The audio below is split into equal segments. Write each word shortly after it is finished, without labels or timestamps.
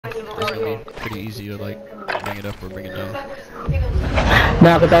It's gonna be pretty easy to like bring it up or bring it down.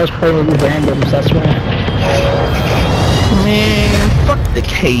 Nah, but that was playing with randoms, that's why. Man, fuck the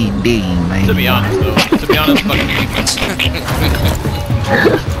KD, man. To be honest though, fuck the defense.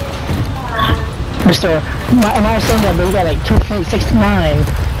 Mr. My saying that, but we got like 2.69.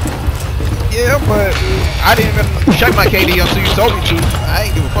 Yeah, but I didn't even check my KD until you told me to. I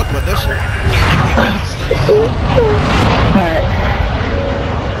ain't give a fuck about that shit. Alright.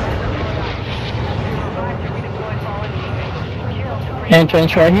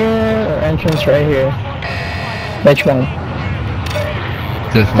 Entrance right here, or entrance right here? Which one?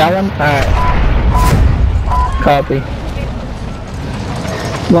 This one. That one? Alright. Copy.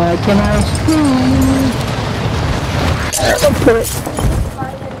 Why can I see? I'll put it.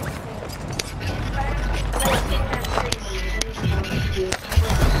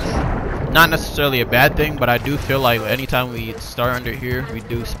 Not necessarily a bad thing, but I do feel like anytime we start under here, we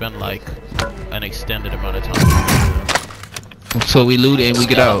do spend like an extended amount of time. So we loot and we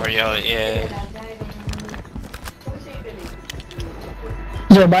get out. Yeah.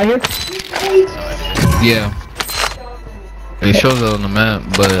 Is there a buy here? Yeah. It shows it on the map,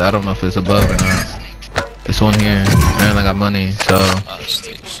 but I don't know if it's above or not. It's on here, and I got money, so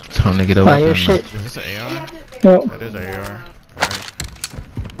time to get over. Buy your shit. Is this an AR? No. That is an AR.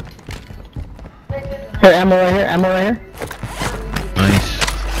 Here, ammo right here, ammo right here. Nice.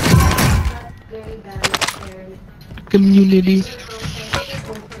 Community.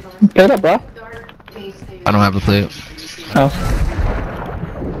 Pick it up, bro. I don't have a plate. Oh.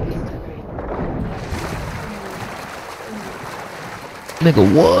 Nigga,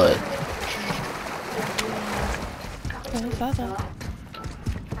 what?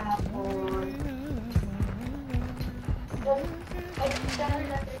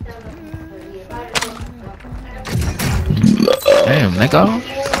 Damn, nigga.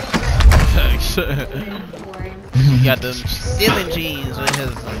 He got them stealing jeans with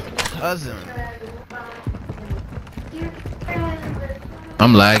his cousin.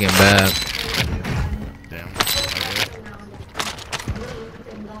 I'm lagging bad. Damn.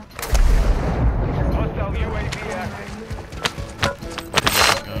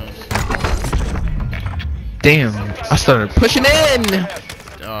 Damn, I started pushing in.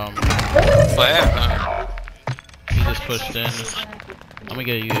 He just pushed in. I'm gonna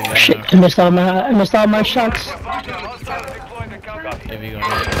get you. Shit, I missed all my shots. If you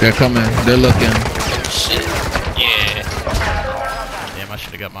They're coming. They're looking. Shit. Yeah. Damn, I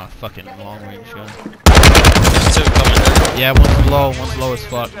should have got my fucking long range gun. There's two coming. Yeah, one's low as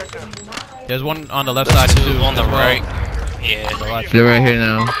fuck. There's one on the left side too. On the right. Yeah. They're right here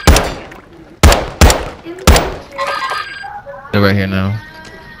now. They're right here now.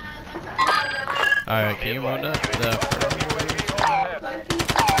 Alright, can you run that?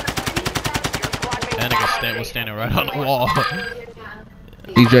 That nigga was standing right on the wall.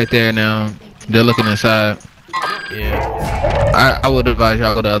 He's right there now. They're looking inside. Yeah. I would advise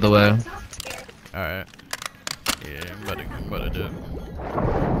y'all go the other way. Alright. Yeah, I'm about to do it.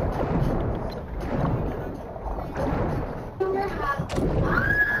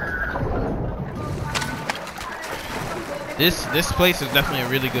 This place is definitely a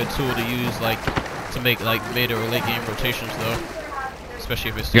really good tool to use, like, to make like mid or late game rotations though.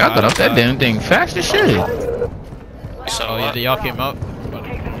 Especially if it's Yeah, I got up that damn thing fast as shit. Oh yeah, y'all came up.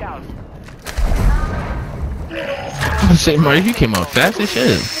 I'm saying, Mario, you came out fast as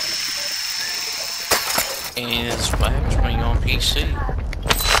shit. And Splash when you on PC.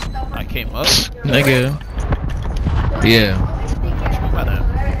 I came up. Nigga. Yeah.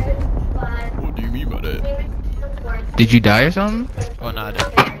 What do you mean by that? Did you die or something? Oh no, I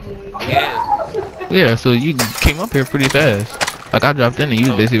didn't. Yeah. Yeah, so you came up here pretty fast. Like I dropped in and you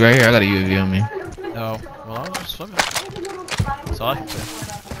was basically right here. I got a UAV on me. Oh, well I was just swimming. That's all I can say.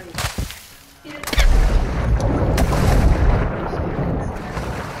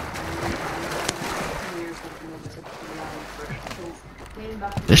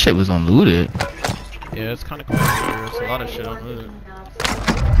 This shit was unlooted. Yeah, it's kind of cool here. There's a lot of shit on it.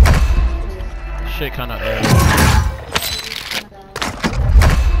 Shit kind of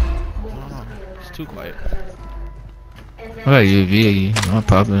it's too quiet. I got a UAV. I'm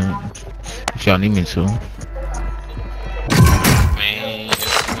popping. If y'all need me to. Man,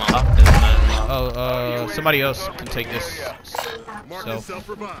 if I'm up, there's nothing up. Oh, somebody else can take this. So,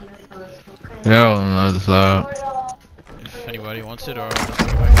 Yeah, on the other side. if anybody wants it, or I'll just take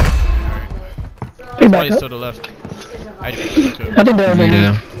it back. Alright. Somebody's to the left. I think they're over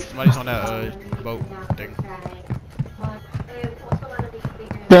here. Somebody's on that boat thing.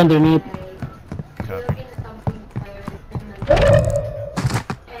 They're underneath. Copy.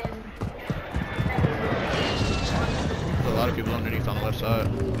 only people underneath on the left side.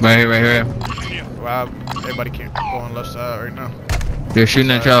 Right here, right here. Wow, everybody can't go on the left side right now. They're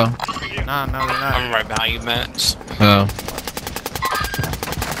shooting at y'all. Nah, no, they're not. I'm right behind you, Max. Oh.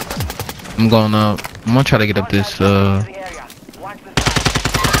 I'm going up. I'm gonna try to get up this, I'm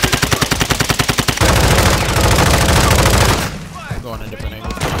going in different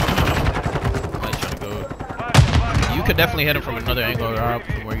angles. I might try to go. You could definitely hit him from another angle, Rob,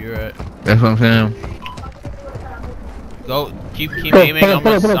 from where you're at. That's what I'm saying. Go, keep aiming.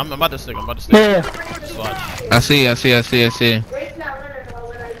 I'm about to stick. Yeah. Just watch. I see.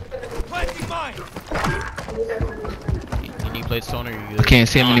 You need plates, Tony, or you I good? can't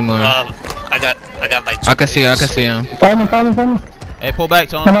see him anymore. I got like. I can see him. Follow me. Hey, pull back,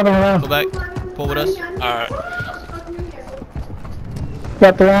 Tony. Another one. Pull back. Pull with us. Alright.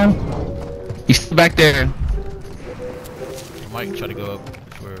 Got the round. He's still back there. Mike, try to go up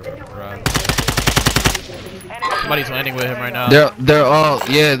where Rob. Somebody's landing with him right now. They're all at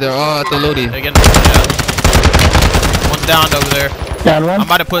the Lodi. They're getting, yeah. One's downed over there. Down one. I'm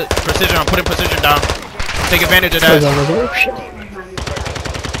about to put precision. I'm putting precision down. Take advantage of that.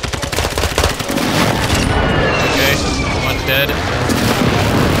 Okay, one's dead.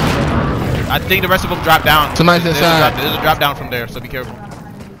 I think the rest of them dropped down. Somebody's inside. There's a drop down from there, so be careful.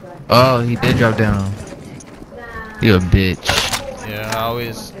 Oh, he did drop down. You a bitch. Yeah,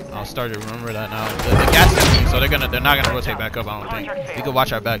 I'll start to remember that now. The gas station, so they're not gonna rotate back up. I don't think. We could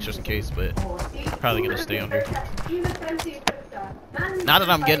watch our backs just in case, but probably gonna stay under. Now that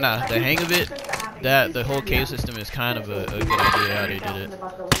I'm getting the hang of it, that the whole cave system is kind of a good idea how they did it.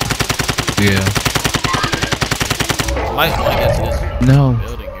 Yeah. I might want to get to this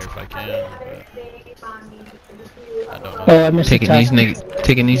building here if I can. But I don't know. Oh, I missed Taking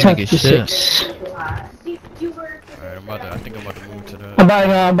these niggas shit. Alright, I think I'm about to move to the. I'm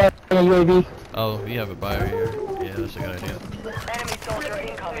buying a UAV. Oh, we have a buyer here. Yeah, that's a good idea.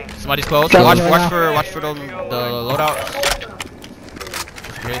 Somebody's close. Watch for the loadouts.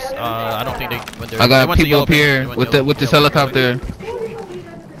 I don't think I got people up here with this helicopter.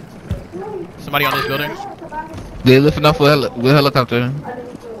 Somebody on this building. They lifting off with helicopter.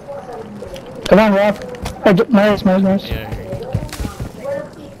 Come on, Rob. Nice. Yeah.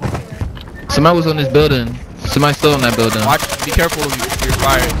 Somebody was on this building. Somebody's still in that building. Be careful if you're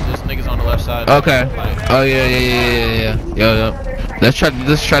fired. This nigga's on the left side. Okay. Oh yeah. Yo. Let's try to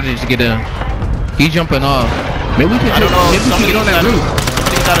just get in. He jumping off. Maybe we can get on that roof.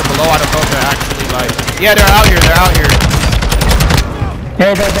 Things that are below, I don't know if they're actually like. Yeah, they're out here.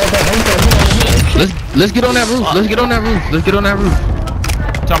 Hey, Let's get on that roof. Let's get on that roof.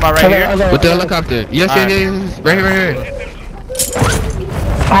 Talking about right here? With the helicopter. Yes. Right here.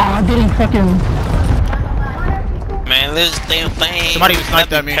 I didn't fucking. Man, this damn thing. Somebody was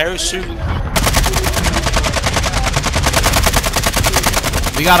sniped at me. Parachute.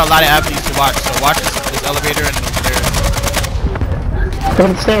 We got a lot of avenues to watch, so watch this elevator and over there. Go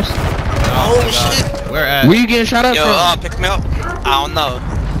to the stairs. Oh shit. Where at? Where you getting shot up from? Pick me up. I don't know.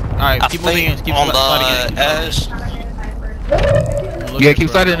 Alright, keep moving in. Keep on sliding the edge. Yeah, keep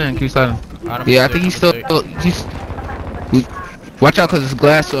sliding in. Yeah, I think he's still. Watch out, cause it's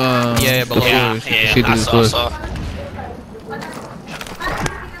glass. Yeah, below. Yeah, I saw.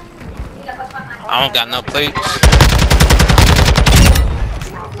 I don't got no plates.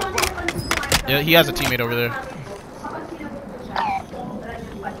 Yeah, he has a teammate over there.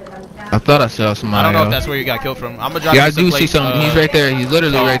 I thought I saw somebody. I don't know if that's where you got killed from. I'm gonna drop. Yeah, I do see something. He's right there. He's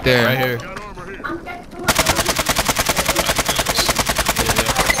literally right there. Right here.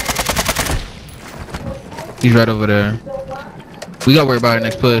 He's right over there. We gotta worry about our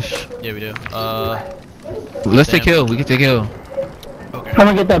next push. Yeah, we do. Let's take kill. We can take kill. Okay. I'm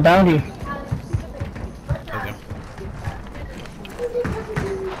gonna get that bounty. Okay.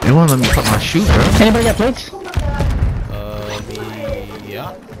 They won't let me put my shoe, bro. Anybody got plates?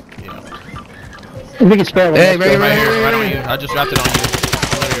 Yeah. If we can spare one. Hey, right on you. I just dropped it on you.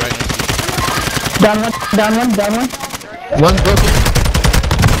 Literally right next to you. Down one. One's broken.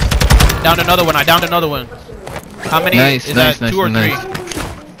 Downed another one. I downed another one. How many? Nice, is that 2 or 3?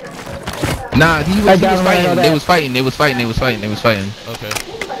 Nah, he was fighting. They was fighting. Okay.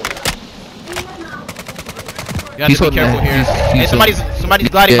 You have to be careful here. Hey, somebody's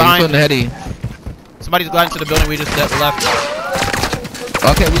gliding behind. He's on the heady. Somebody's gliding to the building we just left.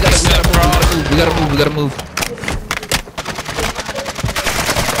 Okay, we gotta move.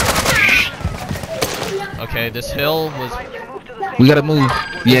 Okay, this hill was. We gotta move.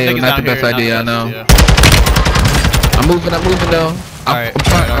 Yeah, not the best idea, I know. Yeah. I'm moving though. Alright.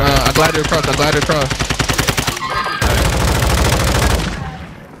 I glided across.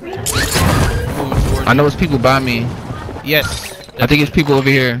 I know it's people by me. Yes. I think it's people over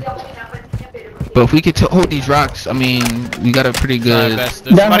here. But if we could hold these rocks, I mean, we got a pretty good. There's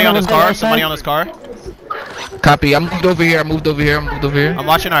somebody on this car. Somebody on this car. Copy. I moved over here. I'm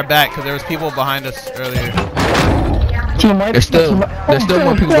watching our back because there was people behind us earlier. There's still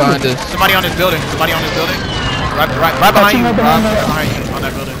more people behind us. Somebody on this building. Right behind you. Right behind you on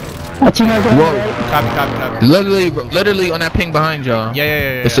that building. Whoa. Copy. Literally on that ping behind y'all.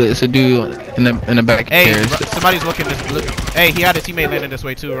 Yeah. It's a dude in the back Hey, here. somebody's looking this. Hey, he had a teammate landing this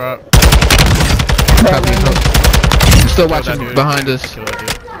way too, Rob. Copy. I'm still watching behind us.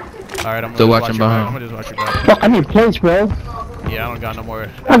 Alright, I'm still watching behind. I'm gonna just watch your back. Fuck, I need plates, bro. Yeah, I don't got no more.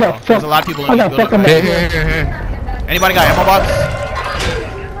 There's a lot of people in the building. Here. Anybody got ammo box?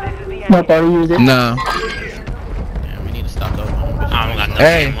 Nope, I already used it. No. Yeah, we need to stock up. I don't got no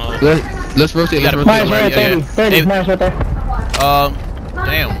Hey, ammo. let's rotate. Mine's right there. There it is, mine's right there.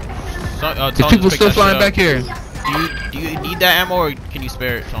 Damn. There's people still flying back here. Do you need that ammo or can you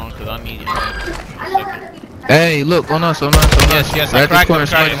spare it, Sean? Because I need it. Hey, look, on us. Yes, I cracked him.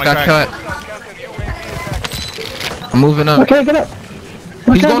 Somebody just got cut. I'm moving up. Okay, get up.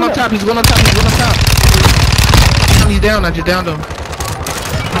 He's going up top. He's going up top. He's down. I just downed him.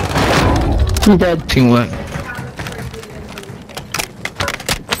 He's dead. Teamwork.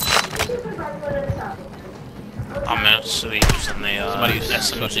 I'm actually using the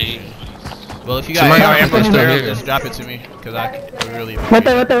SMG. Well, if you got AR ammo spare, just drop it to me, because I really. Right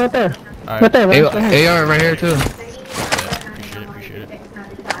there. Alright. Right there. AR right here too. Yeah, appreciate it.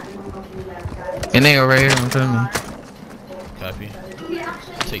 And AR right here in front of me. Copy.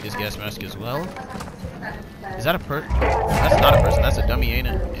 I'll take this gas mask as well. Is that a per? That's not a person. That's a dummy, ain't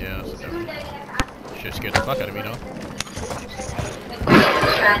it? Yeah, that's a dummy. Shit scared the fuck out of me, though.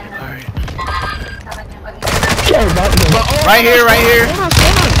 Alright. Right here.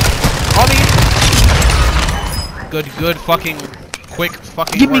 Homie. Good fucking quick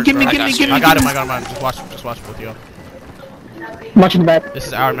fucking Give me. I got him. Just watch both of y'all. Watching the back. This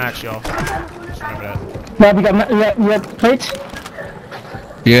is our match, y'all. Just remember that. Rob, you got plates?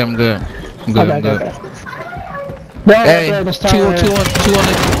 Yeah, I'm good. Okay. Hey, two on it.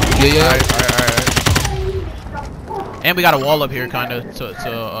 Yeah. Alright. And we got a wall up here, kinda.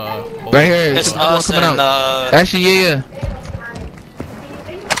 Right here. It's us coming and out. Actually, yeah.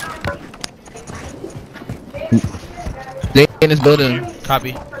 They in this building.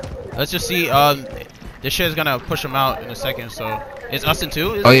 Copy. Let's just see. This shit is gonna push them out in a second. So it's us and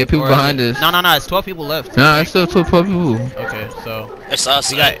two. Oh yeah, people behind us. No. It's 12 people left. No, it's still 12 people. Okay, so it's us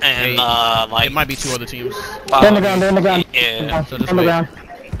we got and like it might be 2 other teams. They're on the ground. Yeah. So just On the wait. ground.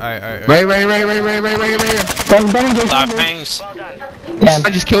 Alright. Right. Don't engage. 5 pings. Yeah. I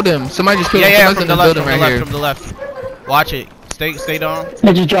just killed him. Somebody just killed him. Yeah, Somebody's from in the the left, building right here. from the left. Watch it. Stay down.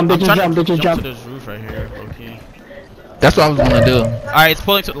 They just jump. I'm trying to jump. to this roof right here. Okay. That's what I was gonna do. Alright, it's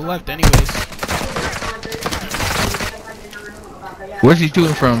pulling to the left anyways. Where's he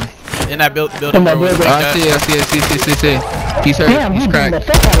shooting from? In that building. In that building. Oh, I see. He's hurt. Damn, He's he's beating the cracked.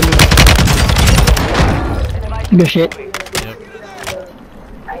 fuck out of me. Good shit. Yep.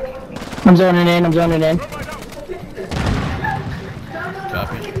 I'm zoning in.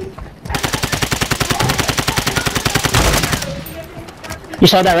 Copy. You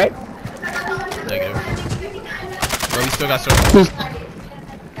saw that, right? Negative. But we still got so.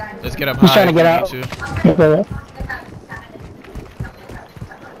 Let's get up high. He's trying to get out.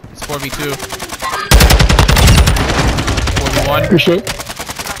 It's 4v2. 4v1. Good shit.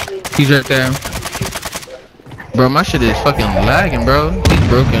 He's right there. Bro, my shit is fucking lagging, bro. He's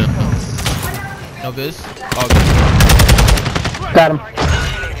broken. No goods? All good. Got him.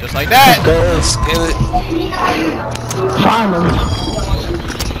 Just like that! Let's get it. Finally.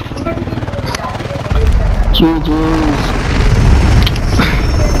 GG's.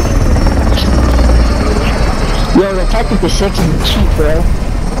 Yo, the Tactic 6 is cheap, bro.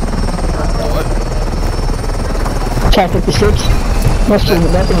 What? Tactic 6?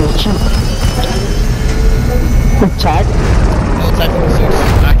 That thing is cheap. Good tag? Oh, Tactical 6.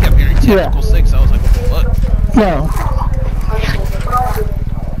 I kept hearing Tactical 6. I was like, what? No.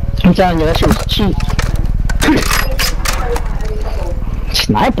 I'm telling you, that shit was cheap.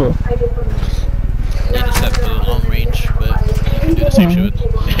 Sniper? They just have the long range, but you can do the same shit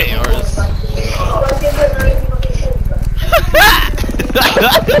with ARs.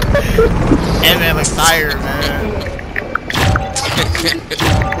 And man, like tired, man.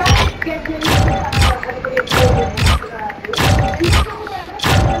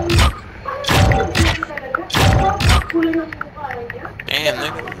 Damn,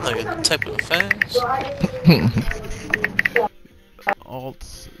 nigga, like a type of fast.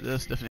 Alt, this definitely.